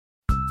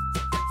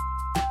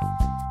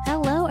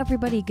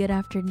everybody. Good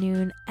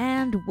afternoon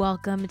and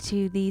welcome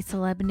to the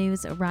Celeb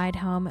News Ride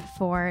Home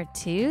for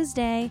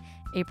Tuesday,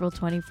 April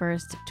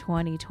 21st,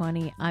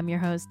 2020. I'm your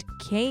host,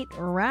 Kate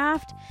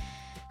Raft.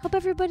 Hope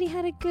everybody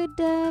had a good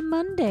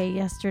Monday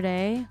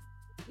yesterday.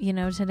 You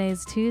know,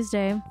 today's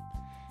Tuesday.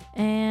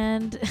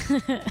 And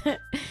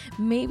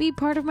maybe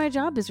part of my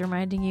job is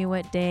reminding you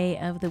what day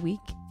of the week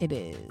it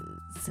is.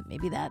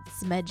 Maybe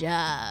that's my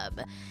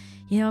job.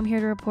 You know, I'm here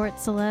to report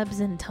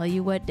celebs and tell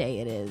you what day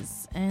it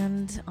is.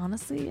 And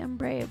honestly, I'm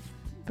brave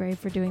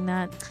for doing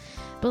that.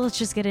 But let's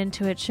just get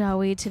into it, shall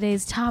we?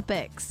 Today's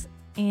topics.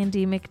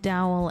 Andie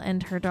Macdowell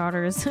and her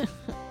daughters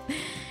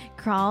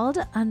crawled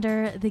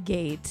under the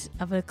gate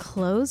of a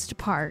closed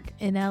park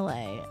in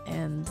LA.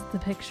 And the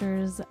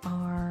pictures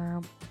are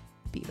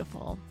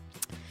beautiful.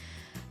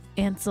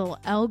 Ansel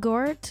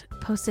Elgort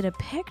posted a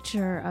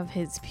picture of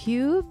his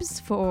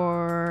pubes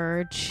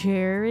for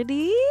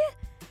charity.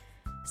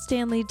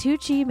 Stanley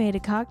Tucci made a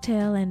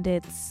cocktail and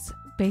it's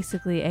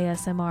basically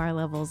ASMR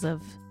levels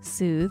of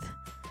soothe.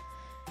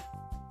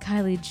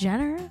 Kylie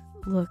Jenner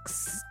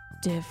looks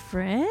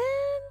different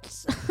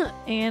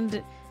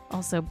and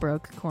also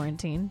broke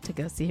quarantine to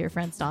go see her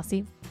friend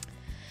Stassi.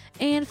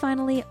 And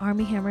finally,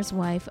 Armie Hammer's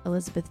wife,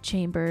 Elizabeth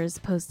Chambers,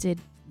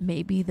 posted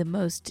maybe the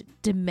most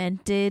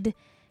demented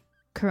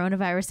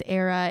coronavirus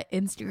era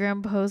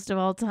Instagram post of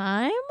all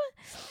time.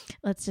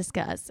 Let's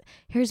discuss.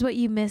 Here's what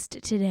you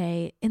missed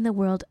today in the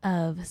world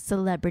of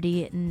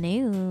celebrity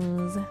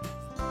news.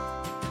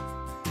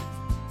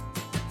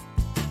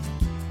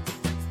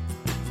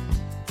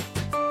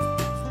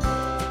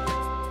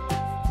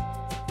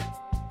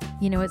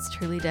 You know what's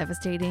truly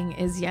devastating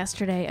is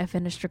yesterday I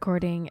finished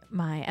recording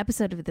my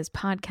episode of this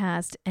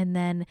podcast, and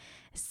then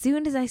as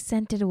soon as I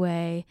sent it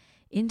away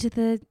into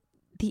the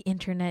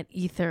internet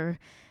ether,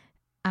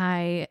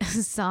 I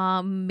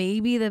saw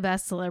maybe the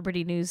best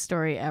celebrity news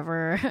story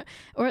ever,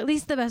 or at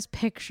least the best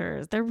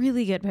pictures. They're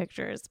really good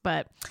pictures,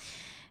 but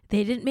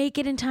they didn't make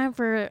it in time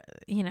for,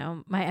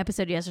 my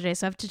episode yesterday.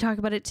 So I have to talk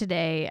about it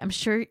today. I'm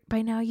sure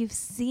by now you've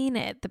seen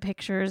it. The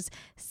pictures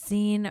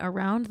seen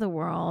around the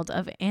world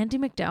of Andie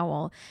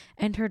Macdowell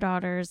and her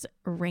daughters,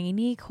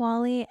 Rainey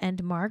Qualley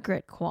and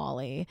Margaret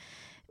Qualley,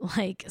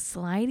 like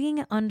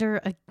sliding under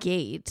a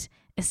gate,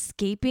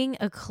 escaping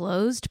a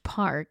closed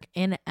park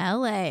in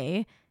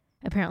LA.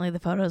 Apparently the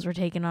photos were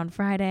taken on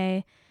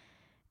Friday.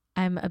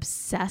 I'm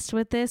obsessed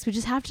with this. We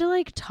just have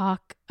to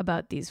talk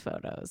about these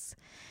photos.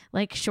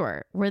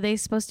 Sure, were they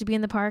supposed to be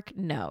in the park?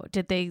 No.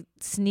 Did they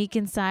sneak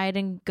inside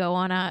and go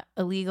on a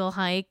illegal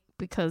hike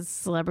because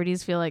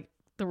celebrities feel like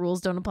the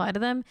rules don't apply to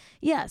them?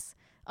 Yes.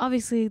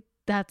 Obviously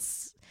that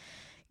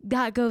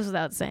goes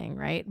without saying,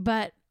 right?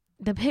 But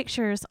the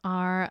pictures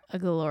are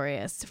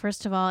glorious.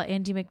 First of all,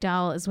 Andie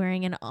Macdowell is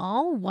wearing an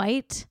all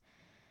white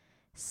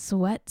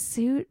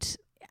sweatsuit.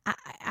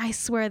 I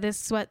swear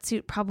this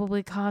sweatsuit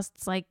probably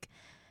costs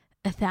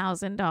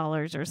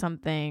 $1,000 or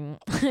something.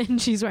 And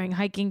she's wearing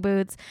hiking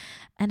boots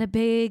and a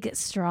big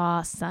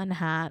straw sun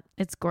hat.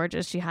 It's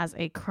gorgeous. She has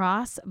a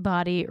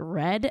crossbody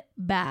red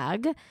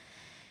bag.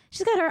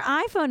 She's got her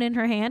iPhone in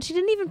her hand. She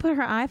didn't even put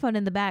her iPhone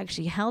in the bag.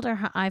 She held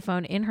her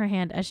iPhone in her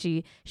hand as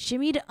she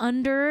shimmied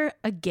under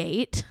a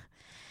gate.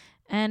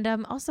 And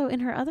also in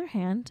her other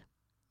hand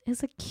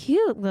is a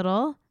cute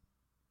little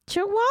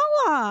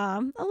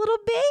chihuahua, a little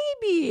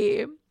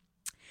baby.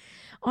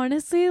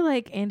 Honestly,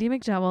 Andie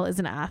Macdowell is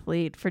an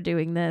athlete for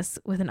doing this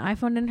with an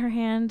iPhone in her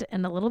hand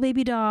and a little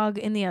baby dog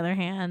in the other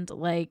hand.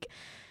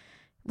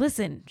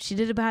 Listen, she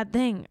did a bad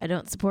thing. I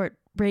don't support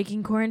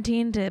breaking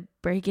quarantine to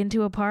break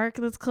into a park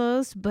that's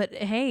closed, but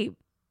hey,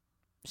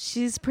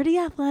 she's pretty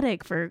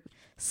athletic for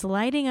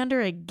sliding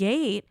under a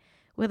gate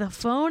with a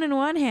phone in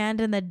one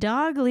hand and the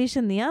dog leash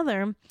in the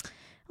other.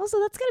 Also,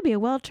 that's going to be a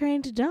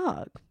well-trained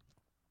dog.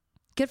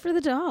 Good for the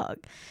dog.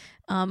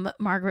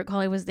 Margaret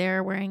Qualley was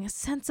there wearing a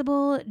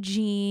sensible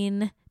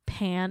jean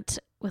pant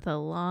with a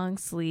long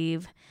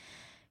sleeve,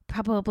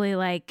 probably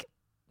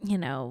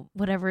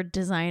whatever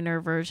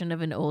designer version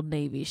of an Old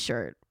Navy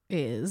shirt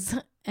is,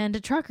 and a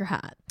trucker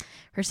hat.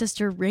 Her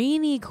sister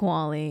Rainey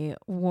Qualley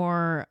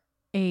wore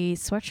a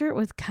sweatshirt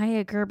with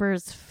Kaia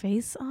Gerber's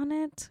face on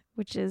it,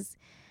 which is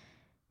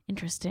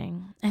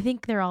interesting. I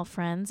think they're all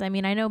friends. I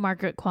mean, I know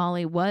Margaret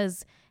Qualley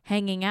was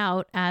hanging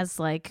out as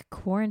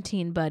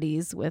quarantine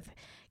buddies with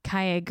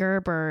Kaia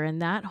Gerber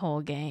and that whole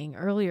gang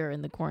earlier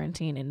in the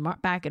quarantine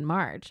back in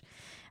March.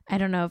 I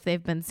don't know if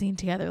they've been seen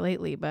together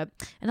lately, but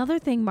another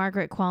thing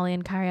Margaret Qualley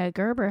and Kaia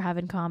Gerber have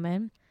in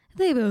common,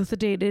 they both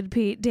dated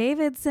Pete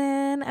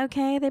Davidson.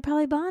 Okay, they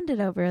probably bonded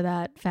over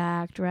that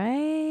fact,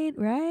 right?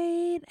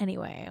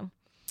 Anyway,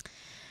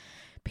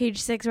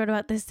 Page 6 wrote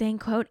about this saying,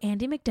 quote,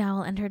 Andie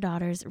Macdowell and her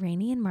daughters,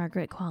 Rainey and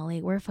Margaret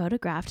Qualley, were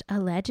photographed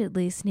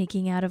allegedly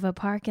sneaking out of a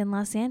park in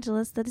Los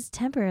Angeles that is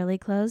temporarily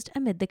closed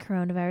amid the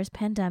coronavirus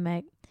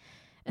pandemic.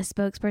 A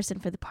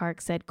spokesperson for the park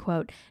said,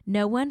 quote,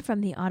 no one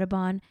from the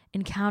Audubon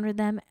encountered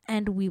them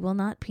and we will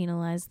not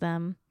penalize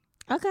them.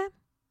 Okay.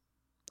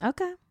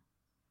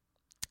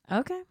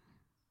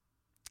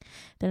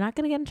 They're not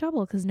going to get in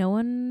trouble because no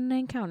one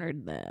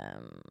encountered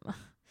them.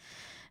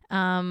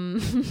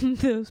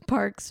 The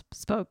park's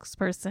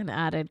spokesperson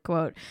added,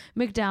 quote,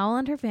 "Macdowell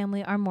and her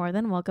family are more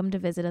than welcome to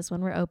visit us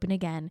when we're open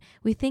again.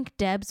 We think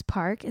Deb's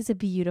Park is a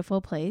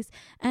beautiful place,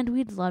 and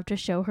we'd love to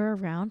show her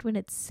around when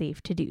it's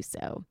safe to do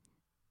so."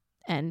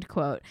 End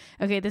quote.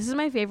 Okay, this is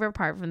my favorite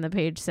part from the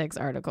Page 6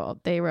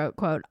 article. They wrote,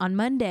 quote, "On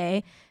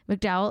Monday,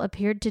 Macdowell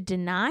appeared to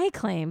deny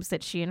claims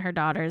that she and her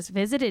daughters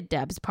visited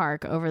Deb's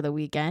Park over the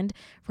weekend,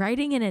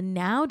 writing in a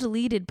now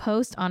deleted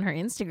post on her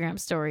Instagram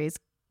stories,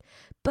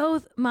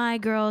 'Both my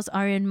girls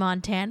are in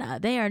Montana.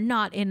 They are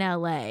not in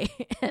LA.'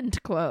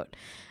 End quote.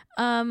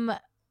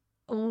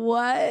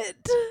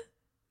 What?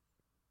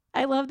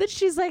 I love that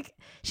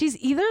she's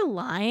either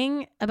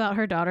lying about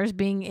her daughters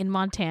being in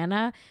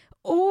Montana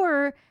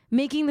or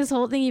making this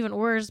whole thing even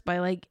worse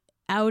by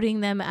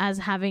outing them as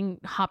having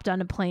hopped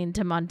on a plane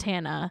to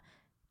Montana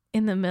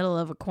in the middle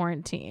of a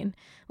quarantine.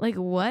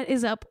 What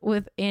is up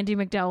with Andie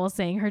Macdowell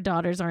saying her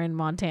daughters are in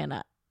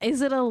Montana?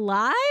 Is it a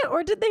lie,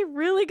 or did they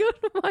really go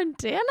to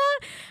Montana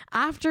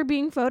after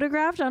being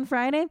photographed on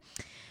Friday?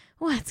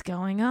 What's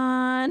going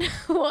on?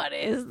 What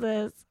is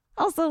this?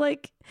 Also,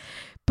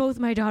 both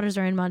my daughters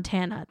are in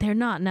Montana. They're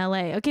not in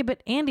LA. Okay,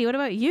 but Andie, what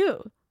about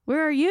you?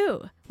 Where are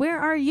you? Where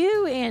are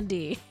you,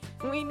 Andie?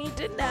 We need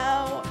to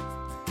know.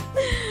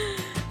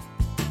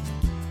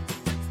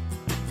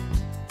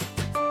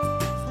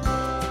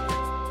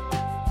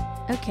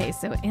 Okay,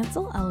 so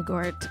Ansel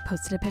Elgort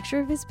posted a picture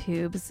of his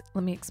pubes.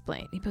 Let me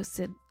explain. He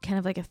posted kind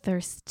of like a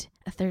thirst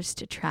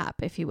trap,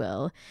 if you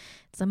will.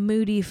 It's a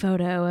moody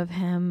photo of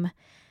him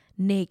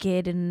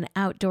naked in an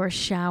outdoor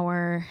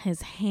shower.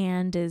 His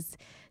hand is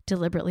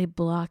deliberately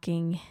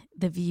blocking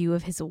the view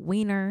of his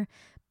wiener,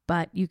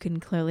 but you can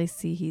clearly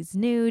see he's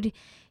nude.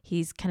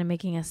 He's kind of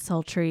making a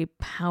sultry,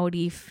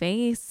 pouty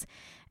face.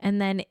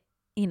 And then,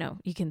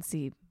 you can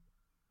see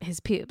his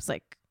pubes,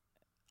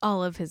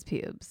 all of his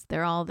pubes.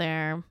 They're all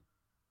there,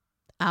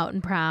 out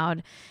and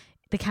proud.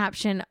 The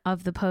caption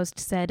of the post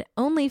said,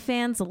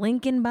 "OnlyFans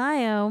link in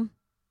bio,"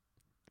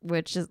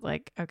 which is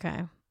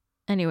okay.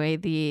 Anyway,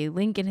 the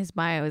link in his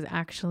bio is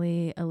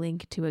actually a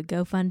link to a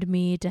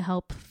GoFundMe to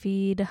help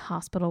feed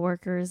hospital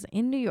workers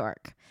in New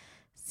York.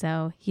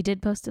 So he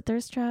did post a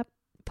thirst trap,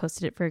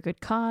 posted it for a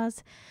good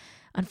cause.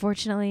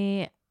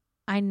 Unfortunately,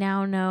 I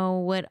now know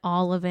what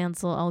all of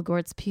Ansel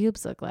Elgort's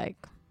pubes look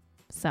like.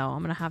 So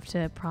I'm going to have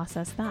to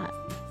process that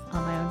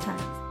on my own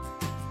time.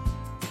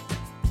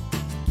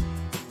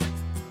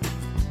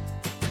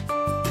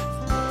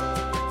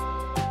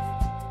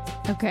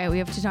 Okay, we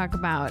have to talk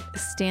about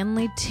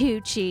Stanley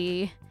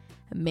Tucci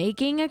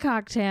making a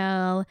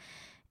cocktail.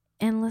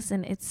 And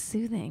listen, it's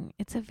soothing.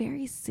 It's a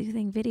very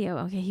soothing video.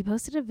 Okay, he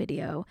posted a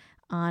video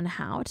on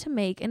how to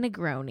make a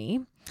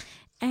Negroni.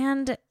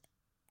 And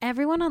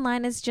everyone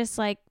online is just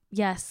like,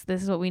 yes,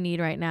 this is what we need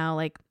right now.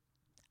 I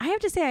have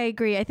to say, I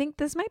agree. I think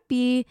this might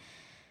be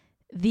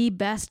the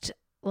best,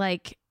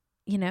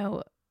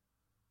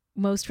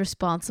 most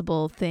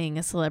responsible thing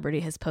a celebrity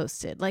has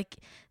posted.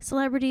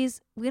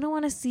 Celebrities, we don't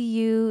want to see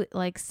you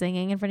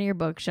singing in front of your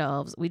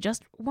bookshelves. We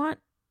just want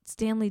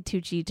Stanley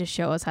Tucci to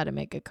show us how to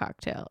make a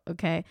cocktail.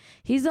 Okay,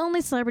 he's the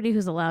only celebrity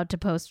who's allowed to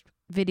post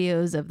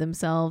videos of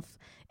themselves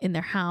in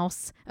their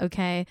house.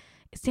 Okay,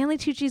 Stanley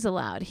Tucci's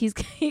allowed.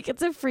 He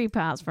gets a free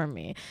pass from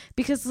me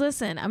because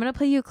listen, I'm gonna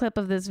play you a clip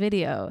of this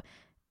video.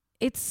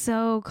 It's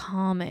so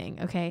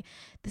calming. Okay,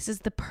 this is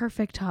the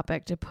perfect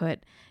topic to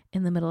put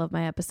in the middle of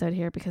my episode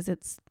here because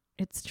it's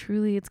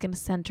going to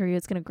center you.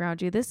 It's going to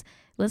ground you.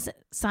 Listen,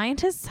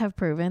 scientists have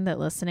proven that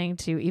listening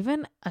to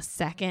even a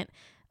second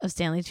of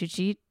Stanley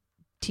Tucci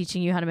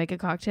teaching you how to make a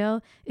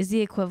cocktail is the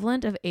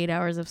equivalent of 8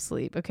 hours of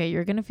sleep. Okay,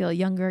 you're going to feel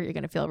younger. You're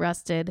going to feel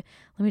rested.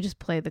 Let me just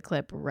play the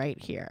clip right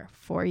here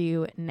for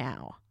you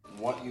now.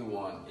 What you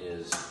want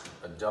is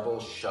a double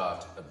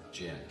shot of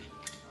gin.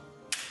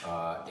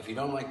 If you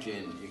don't like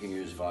gin, you can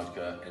use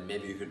vodka, and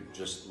maybe you could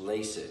just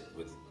lace it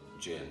with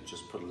gin.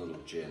 Just put a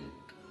little gin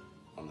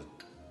on the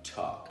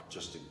top,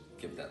 just to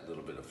give that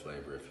little bit of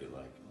flavor if you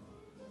like.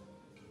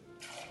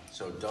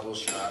 So double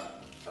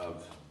shot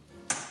of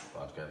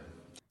vodka.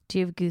 Do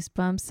you have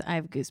goosebumps? I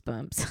have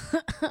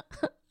goosebumps.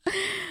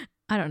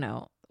 I don't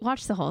know.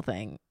 Watch the whole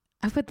thing.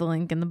 I put the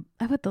link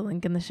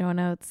in the show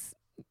notes.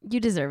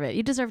 You deserve it.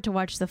 You deserve to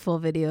watch the full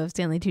video of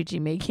Stanley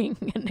Tucci making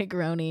a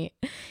Negroni.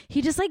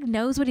 He just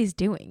knows what he's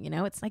doing,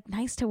 It's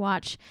nice to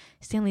watch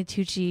Stanley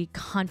Tucci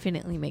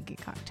confidently make a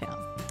cocktail.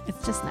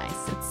 It's just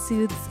nice. It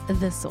soothes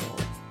the soul.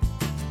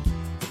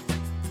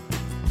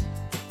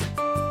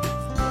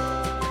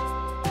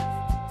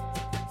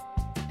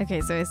 Okay,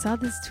 so I saw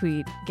this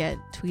tweet get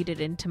tweeted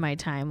into my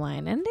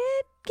timeline and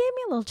it gave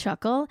me a little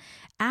chuckle.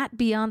 At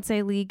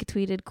Beyonce League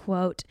tweeted,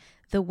 quote,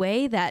 "The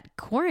way that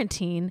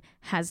quarantine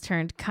has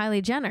turned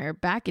Kylie Jenner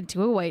back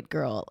into a white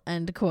girl,"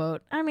 end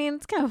quote. I mean,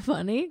 it's kind of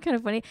funny.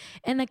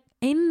 And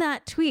in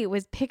that tweet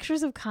was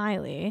pictures of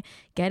Kylie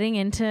getting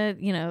into,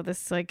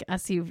 this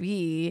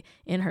SUV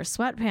in her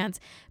sweatpants,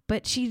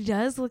 but she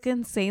does look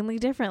insanely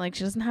different.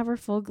 She doesn't have her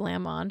full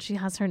glam on. She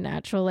has her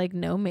natural,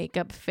 no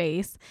makeup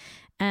face,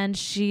 and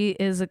she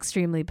is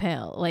extremely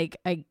pale.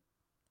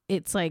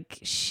 it's like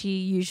she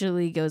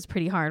usually goes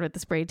pretty hard with the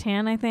spray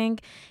tan, I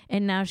think.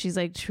 And now she's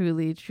like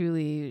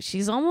truly,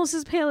 she's almost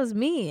as pale as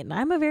me. And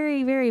I'm a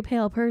very, very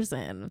pale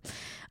person.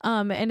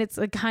 And it's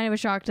like kind of a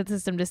shock to the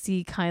system to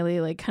see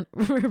Kylie like kind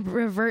of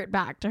revert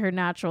back to her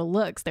natural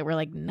looks that we're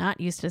like not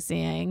used to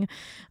seeing.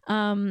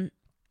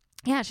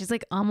 Yeah, she's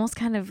like almost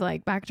kind of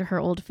like back to her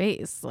old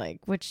face,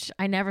 like, which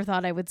I never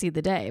thought I would see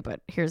the day, but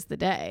here's the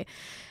day.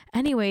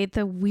 Anyway,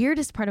 the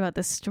weirdest part about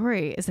this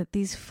story is that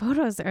these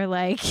photos are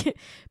like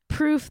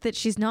proof that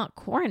she's not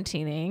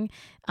quarantining.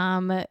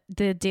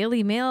 The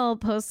Daily Mail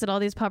posted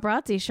all these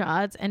paparazzi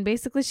shots, and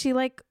basically she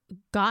like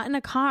got in a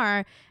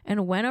car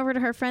and went over to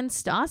her friend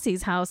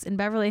Stassi's house in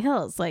Beverly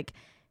Hills. Like,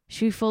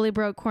 she fully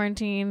broke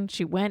quarantine.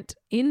 She went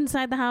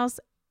inside the house,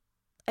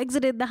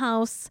 exited the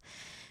house.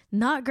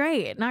 Not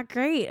great.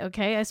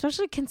 Okay.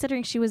 Especially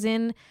considering she was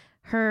in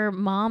her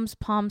mom's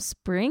Palm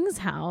Springs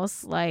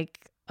house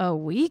like a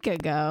week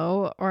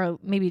ago or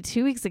maybe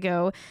 2 weeks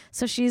ago.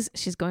 So she's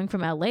going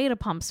from LA to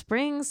Palm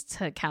Springs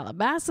to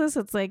Calabasas.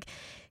 It's like,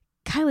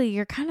 Kylie,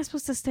 you're kind of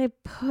supposed to stay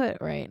put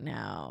right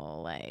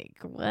now. Like,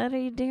 what are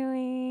you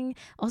doing?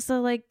 Also,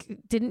 like,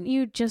 didn't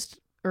you just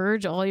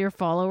urge all your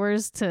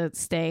followers to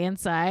stay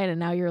inside and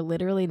now you're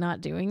literally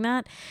not doing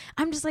that?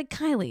 I'm just like,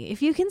 Kylie,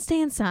 if you can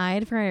stay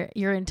inside for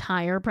your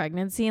entire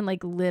pregnancy and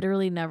like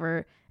literally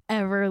never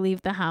ever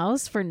leave the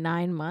house for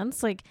 9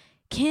 months, like,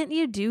 can't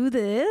you do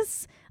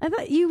this? I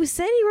thought you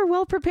said you were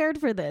well prepared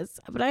for this,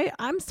 but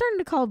I'm starting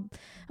to calling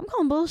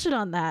bullshit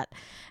on that.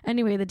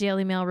 Anyway, the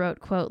Daily Mail wrote,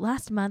 quote,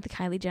 last month,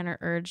 Kylie Jenner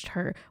urged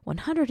her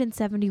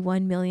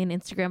 171 million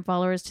Instagram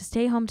followers to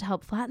stay home to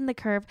help flatten the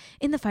curve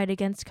in the fight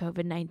against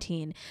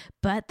COVID-19.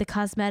 But the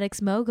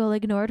cosmetics mogul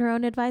ignored her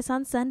own advice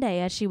on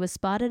Sunday as she was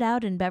spotted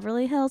out in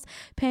Beverly Hills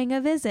paying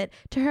a visit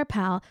to her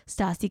pal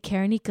Stassi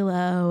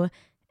Carnicolo,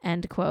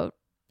 end quote.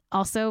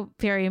 Also,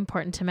 very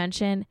important to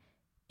mention,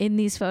 in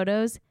these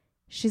photos,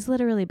 she's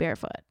literally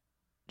barefoot.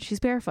 She's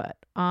barefoot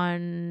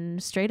on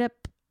straight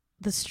up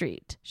the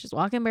street. She's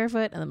walking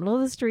barefoot in the middle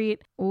of the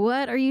street.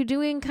 What are you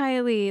doing,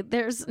 Kylie?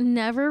 There's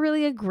never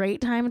really a great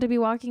time to be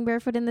walking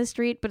barefoot in the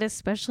street, but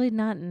especially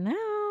not now.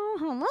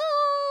 Hello,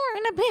 we're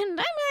in a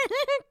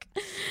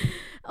pandemic.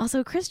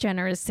 Also, Kris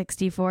Jenner is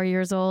 64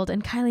 years old,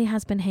 and Kylie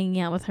has been hanging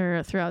out with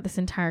her throughout this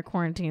entire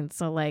quarantine.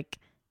 So, like,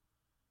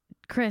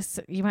 Kris,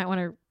 you might want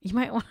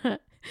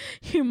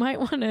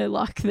to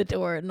lock the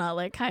door and not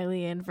let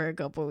Kylie in for a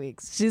couple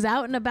weeks. She's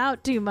out and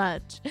about too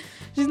much.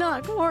 She's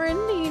not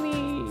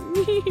quarantining.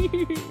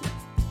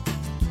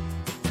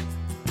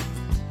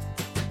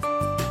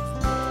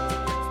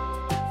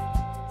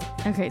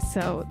 Okay,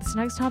 so this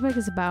next topic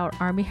is about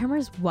Armie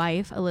Hammer's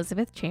wife,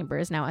 Elizabeth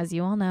Chambers. Now, as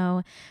you all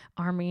know,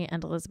 Armie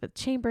and Elizabeth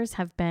Chambers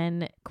have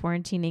been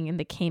quarantining in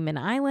the Cayman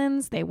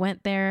Islands. They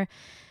went there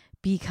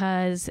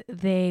because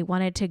they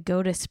wanted to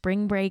go to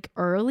spring break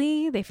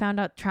early. They found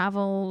out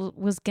travel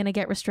was going to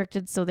get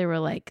restricted, so they were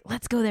like,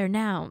 let's go there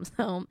now.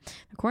 So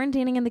they're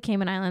quarantining in the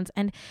Cayman Islands,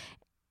 and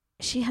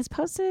she has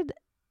posted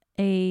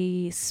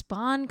a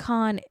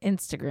SpawnCon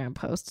Instagram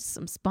post,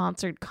 some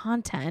sponsored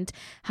content.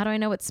 How do I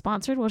know it's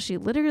sponsored? Well, she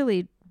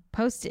literally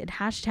posted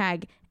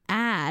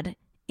 #ad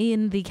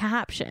in the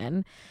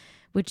caption,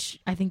 which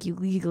I think you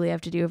legally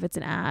have to do if it's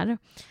an ad.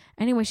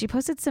 Anyway, she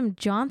posted some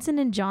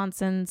Johnson &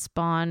 Johnson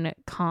Spawn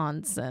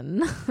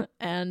Conson,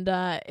 and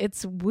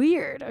it's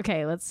weird.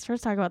 Okay, let's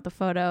first talk about the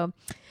photo.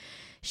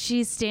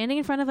 She's standing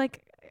in front of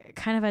like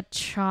kind of a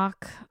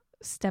chalk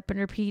step and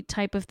repeat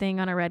type of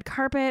thing on a red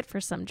carpet for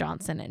some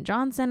Johnson &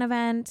 Johnson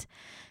event.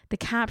 The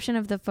caption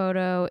of the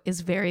photo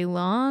is very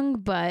long,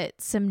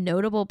 but some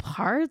notable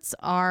parts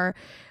are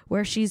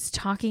where she's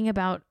talking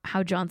about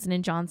how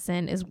Johnson &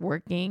 Johnson is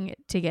working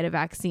to get a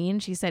vaccine.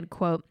 She said,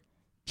 quote,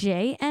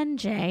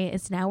 J&J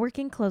is now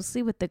working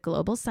closely with the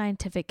global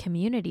scientific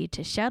community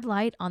to shed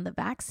light on the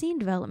vaccine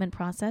development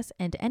process,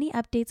 and any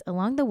updates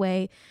along the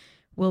way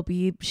will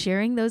be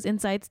sharing those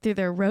insights through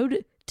their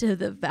Road to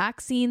the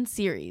Vaccine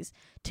series.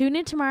 Tune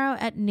in tomorrow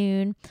at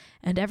noon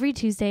and every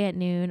Tuesday at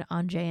noon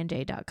on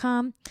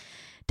jnj.com.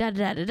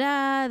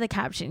 The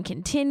caption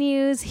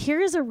continues.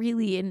 Here's a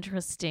really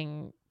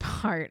interesting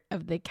part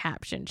of the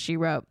caption. She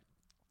wrote,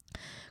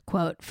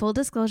 quote, full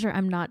disclosure,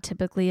 I'm not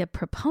typically a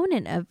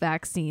proponent of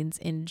vaccines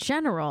in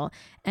general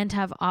and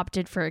have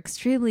opted for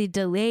extremely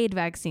delayed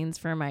vaccines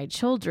for my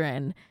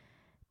children.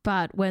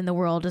 But when the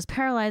world is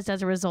paralyzed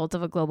as a result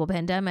of a global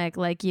pandemic,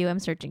 like you, I'm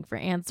searching for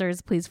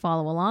answers. Please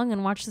follow along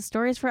and watch the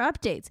stories for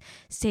updates.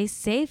 Stay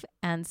safe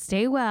and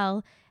stay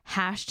well.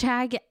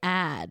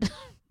 #ad.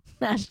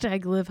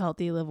 #live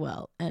healthy, live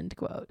well, end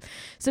quote.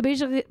 So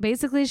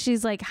basically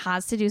she's like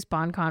has to do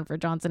SpawnCon for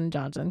Johnson &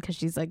 Johnson because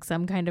she's like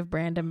some kind of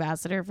brand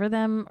ambassador for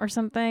them or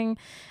something.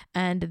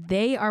 And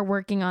they are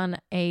working on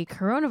a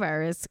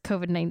coronavirus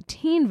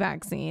COVID-19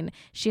 vaccine.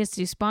 She has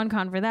to do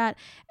SpawnCon for that.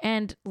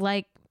 And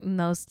like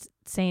most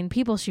sane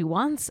people, she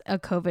wants a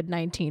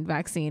COVID-19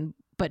 vaccine,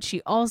 but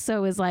she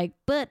also is like,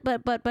 but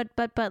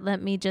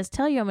let me just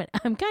tell you,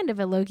 I'm kind of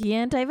a low-key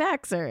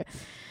anti-vaxxer.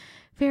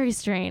 Very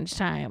strange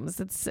times.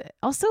 It's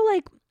also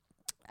like,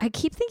 I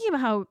keep thinking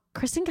about how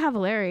Kristen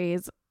Cavallari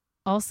is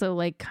also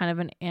like kind of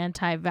an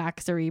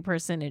anti-vaxxery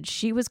person, and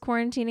she was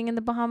quarantining in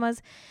the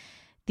Bahamas.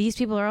 These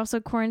people are also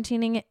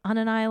quarantining on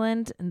an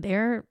island, and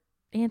they're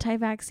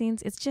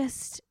anti-vaccines. It's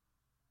just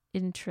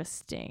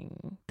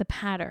interesting. The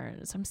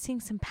patterns. I'm seeing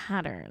some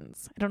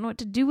patterns. I don't know what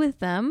to do with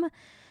them,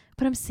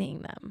 but I'm seeing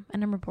them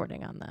and I'm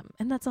reporting on them.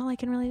 And that's all I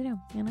can really do,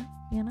 you know?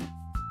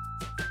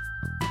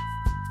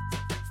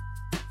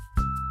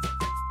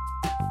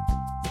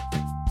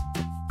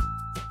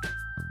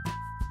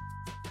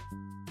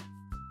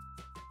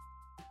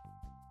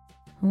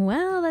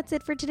 Well, that's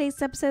it for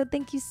today's episode.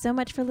 Thank you so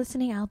much for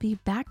listening. I'll be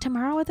back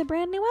tomorrow with a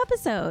brand new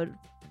episode.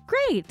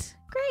 Great.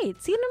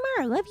 See you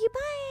tomorrow. Love you.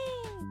 Bye.